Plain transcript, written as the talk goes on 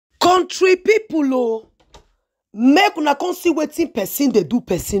Country people, oh, make una come see wetin person dey do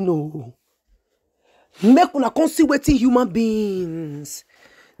person, oh. Make una come see wetin human beings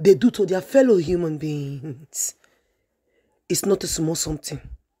they do to their fellow human beings. It's not a small something.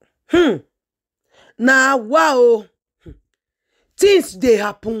 Now, wow, things they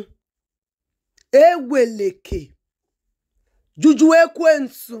happen. Eweleke, juju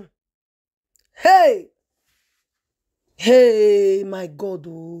ekwensu. Hey, my God,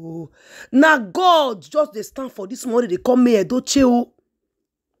 oh. Now God just they stand for this morning. They call me Edochie, oh.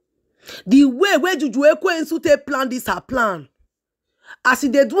 The way where juju ekwensu they plan this her plan. As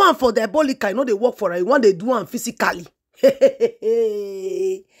if they do one for diabolical, you know they work for her. One they do one physically.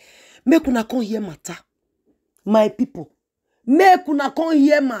 Make una come hear matter, my people. Make una come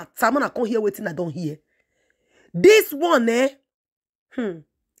hear matter. Man, I come hear wetin I don't hear. This one,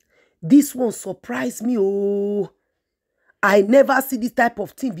 this one surprised me. Oh, I never see this type of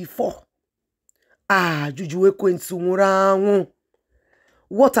thing before. Juju ekwensu.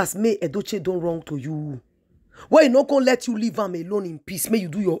 What has made Edochie done wrong to you? Why not gonna let you leave him alone in peace? May you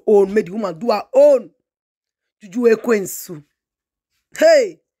do your own. May the woman do her own. Juju ekwensu.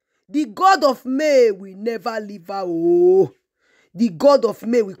 Hey, the God of May will never leave her. Oh, the God of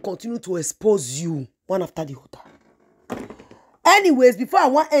May will continue to expose you one after the other. Anyways, before I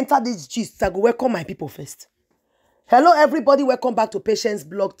want to enter this gist, I go welcome my people first. Hello, everybody. Welcome back to Patience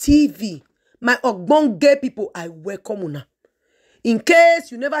Blog TV. My ogbonge people, I welcome una. In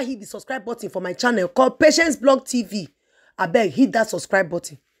case you never hit the subscribe button for my channel called Patience Blog TV, I beg hit that subscribe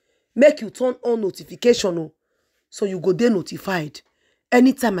button. Make you turn on notification, so you go there notified.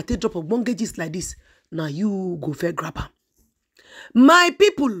 Anytime I take drop of bongages like this, now you go fair grabber. My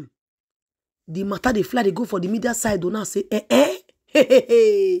people, the matter they fly, they go for the media side, don't now say,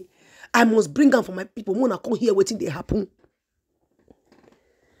 I must bring them for my people. When I come here waiting they happen.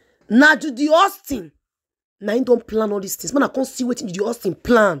 Now do the Austin. Now you don't plan all these things. Man, I can't see what the Austin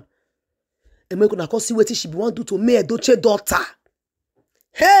plan. And make I can't see what she be want to do to Mayyuledochie daughter.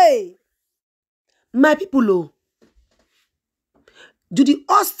 Hey, my people, oh, do the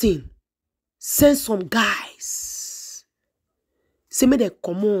Austin send some guys? Say may they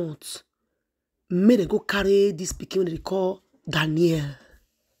come out, may they go carry this pikin they call Danielle.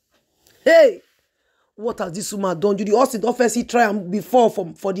 Hey, what has this woman done? Do the Austin don't first he try before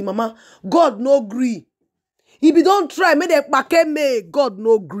for the mama? God no agree. If you don't try, may they pack me. God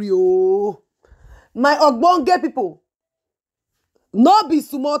no agree. Oh, my ogbonge people, no be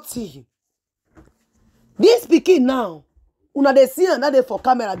sumoti. This pikin now, una they see another for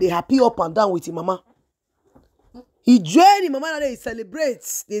camera, they happy up and down with him mama. He join him mama and they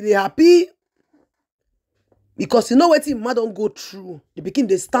celebrate. They happy because you know what him mother don't go through. The pikin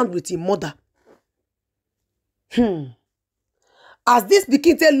they stand with him mother. As this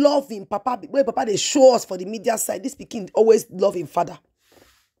pikin they love him papa, where papa they show us for the media side, this pikin always love him father.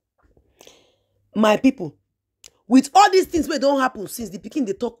 My people, with all these things where don't happen since the pikin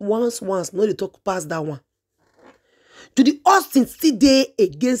they talk once, no they talk past that one. Do the Austin still there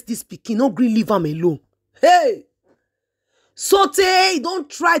against this pikin? No green leave him alone. Hey, Sote don't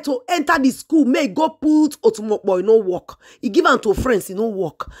try to enter the school. May go put Otumok boy no work. He give him to friends, he no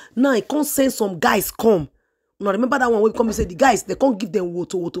work. Now he can't send some guys come. Now remember that one when we come and say the guys they can't give them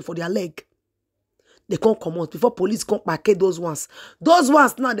water for their leg. They can't come out before police can't packet those ones. Those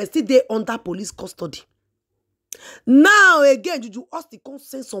ones now they still there under police custody. Now again, Juju Austin can't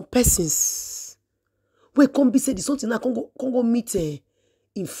send some persons. We come be say the something now can go meet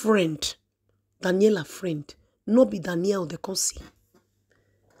in friend, Danielle friend. No be Danielle they can't see.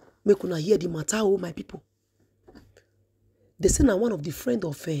 Make una hear the matter, oh my people. They say now one of the friend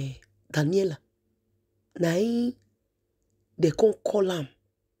of Daniela. Now they can't call him.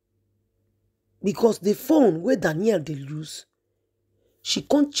 Because the phone where Danielle they lose, she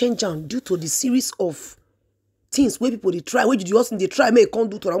can't change them due to the series of things where people they try. Where you also they try, may can't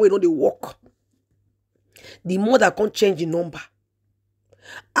do to them where they work. The mother can't change the number.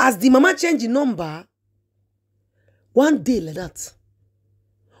 As the mama change the number, one day like that,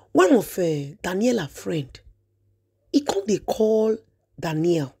 one of Daniela friend, he can't they call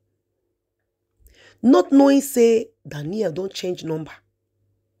Danielle. Not knowing say Danielle don't change number.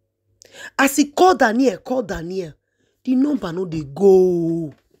 As he call Danielle, the number no they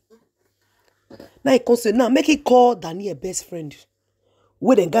go. Now he can say, now make it call Danielle best friend.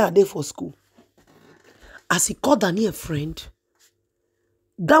 Where the guy there for school. As he call Danielle friend,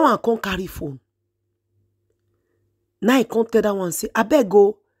 that one can't carry phone. Now he can't tell that one say, I beg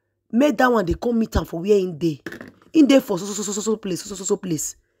go, make that one they come meet him for where in day. In day for so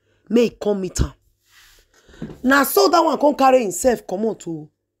place. May he come meet him. Now so that one can't carry himself come on to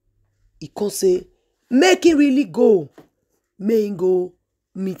he can't say, make him really go. May him go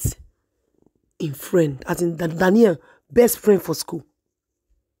meet him friend, as in Danielle, best friend for school.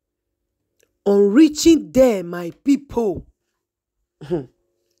 On reaching there, my people,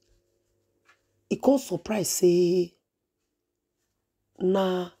 he can't surprise say,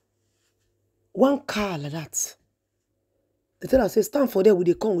 nah, one car like that. They tell her, say, stand for there, will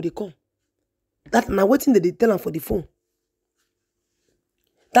they come, will they come? That now waiting they tell him for the phone.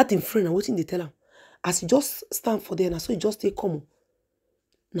 That in friend, now waiting they tell him. As he just stand for there, and so he just take come.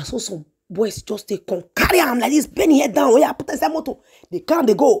 Now so some boys just take come, carry him like this, bend his head down, oh yeah, put inside motor. They can't,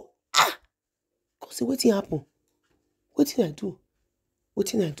 they go. Ah! Cause say, waiting happen. Waiting I do.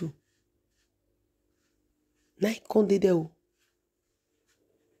 Waiting I do. Now he can't dey there.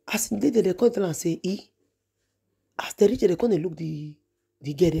 As he did there, they come tell and say, as they reach there, they come and look the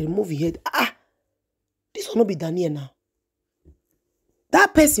girl, they remove his head. Ah! This will not be Danielle now.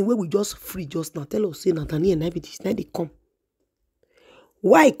 That person where we just free just now, tell us, say, now Danielle, now they come.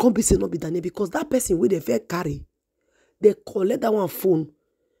 Why it can't be say not be Danielle? Because that person where they first carry, they collect that one phone.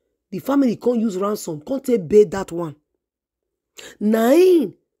 The family can't use ransom, can't take pay that one.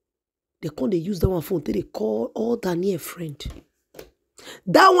 Nine, they can't use that one phone till they call all Danielle friend.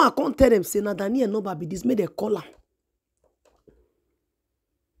 That one can't tell them, say, now Danielle number be this, may they call her.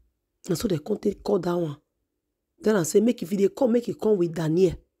 And so they can't call that one. Then I say, make if they come, make it come with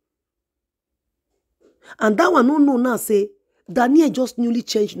Danielle. And that one no now say, Danielle just newly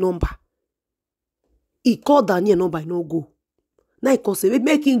changed number. He called Danielle number, I no go. Now he can say,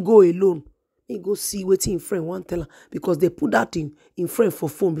 make him go alone. He go see waiting in friend, one tell her. Because they put that in friend for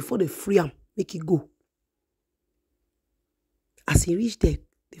phone before they free him. Make it go. As he reach there,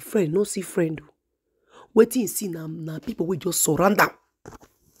 the friend no see friend. Waiting see now people will just surround them.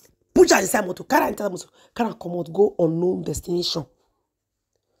 Put her inside motor, carry her inside motor, carry her come out, go unknown destination.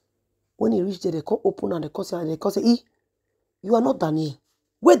 When he reach there, they come open and they come say, you are not Danielle.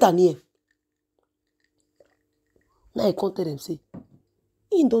 Where Danielle? Now he come tell them, say,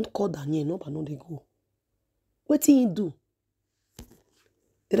 he don't call Danielle, no, but no, they go. What did he do?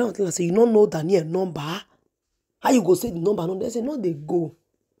 They don't think I say, you don't know Danielle number. How you go say the number? No, they say, no, they go.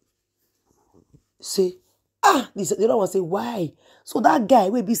 Say, they don't want to say, why? So that guy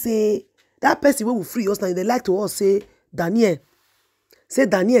will be say, that person will free us now. They like to all say, Danielle. Say,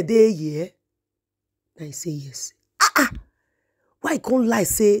 Danielle, they here. Now he say, yes. Why you can't lie,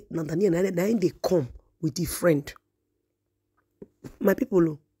 say, now Danielle, now they come with the friend. My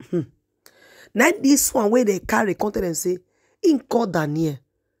people, now this one where they carry content and say, in call Danielle.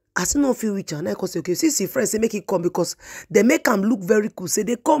 As you know, feel rich and I can say, okay, since your friends say make it come because they make them look very cool. Say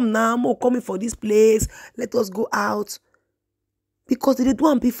they come now, more coming for this place. Let us go out. Because they did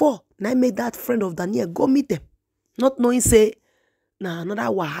one before. Now I made that friend of Danielle go meet them. Not knowing say, nah, another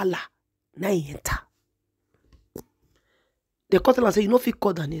wahala. Now he enter. They call and say, you know if you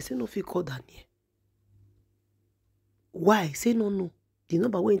call Danielle. Say no if you call Danielle. Why? Say no. The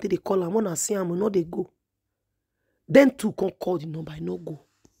number where they call them, I want to see them, we know they go. Then two can call the number, I no go.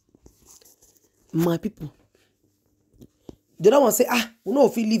 My people. They don't want to say, we know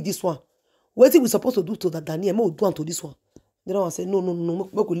if we leave this one. What are we supposed to do to that Danielle? We'll do to this one. They don't want to say, no.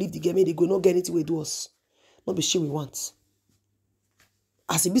 We could leave the game, they go, not get anything we do us. Not be sure we want.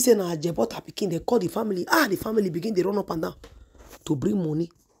 As it be saying, Jebota picking, they call the family. The family begin, they run up and down to bring money.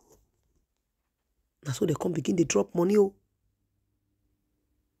 That's so they come begin, they drop money.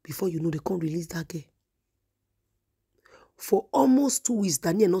 Before you know, they can't release that girl. For almost 2 weeks,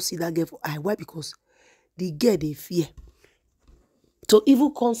 Danielle not see that girl for why? Because the girl they fear. So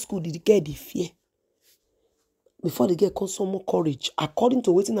even come school, the girl they fear. Before the girl come some more courage. According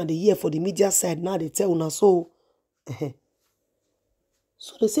to waiting at the year for the media side, now they tell una so.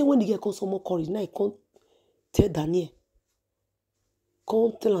 So they say when the girl come some more courage, now he can't tell Danielle.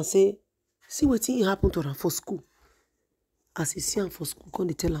 Come tell and say, see what thing happened to her for school. As he see him for school, come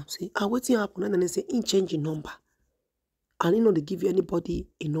they tell him, say, what thing happened? And then they say, he change the number. And you know they give you anybody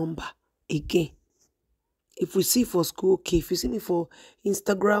a number again. If we see for school, okay. If you see me for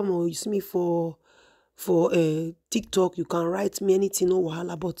Instagram or you see me for TikTok, you can write me anything, no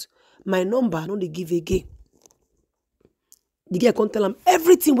wahala. But my number, I know they give again. The girl can't tell him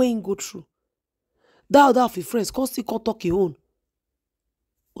everything when you go through. That of your friends, can't still can't talk your own.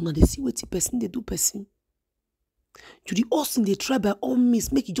 Una they see what the person they do person. Judy Austin they try by all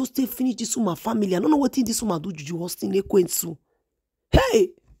means make it just stay finish this with my family. I don't know what thing this woman do. Judy Austin they going to.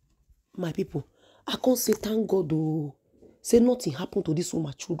 Hey, my people, I can't say thank God though. Say nothing happened to this with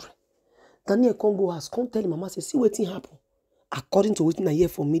my children. Danielle can't go ask, can't tell mama say see what thing happen. According to what I hear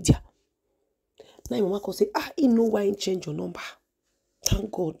from media. Now mama can say he know why he change your number.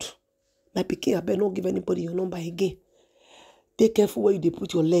 Thank God. My pikin, I better not give anybody your number again. Take careful where you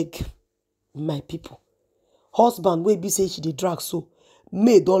put your leg, my people. Husband, wey be say she dey drag so,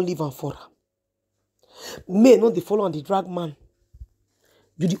 may don't leave am for her. May not dey follow on the drag man.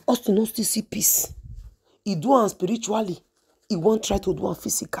 You the hustle not still see peace. He do am spiritually. He won't try to do am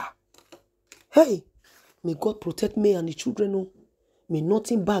physical. Hey, may God protect me and the children. Oh. May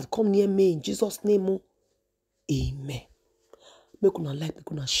nothing bad come near me in Jesus' name. Oh. Amen. Make una like,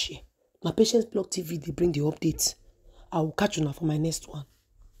 make una share. My Patience Blog TV, they bring the updates. I will catch you now for my next one.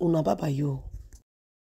 Una bye bye yo.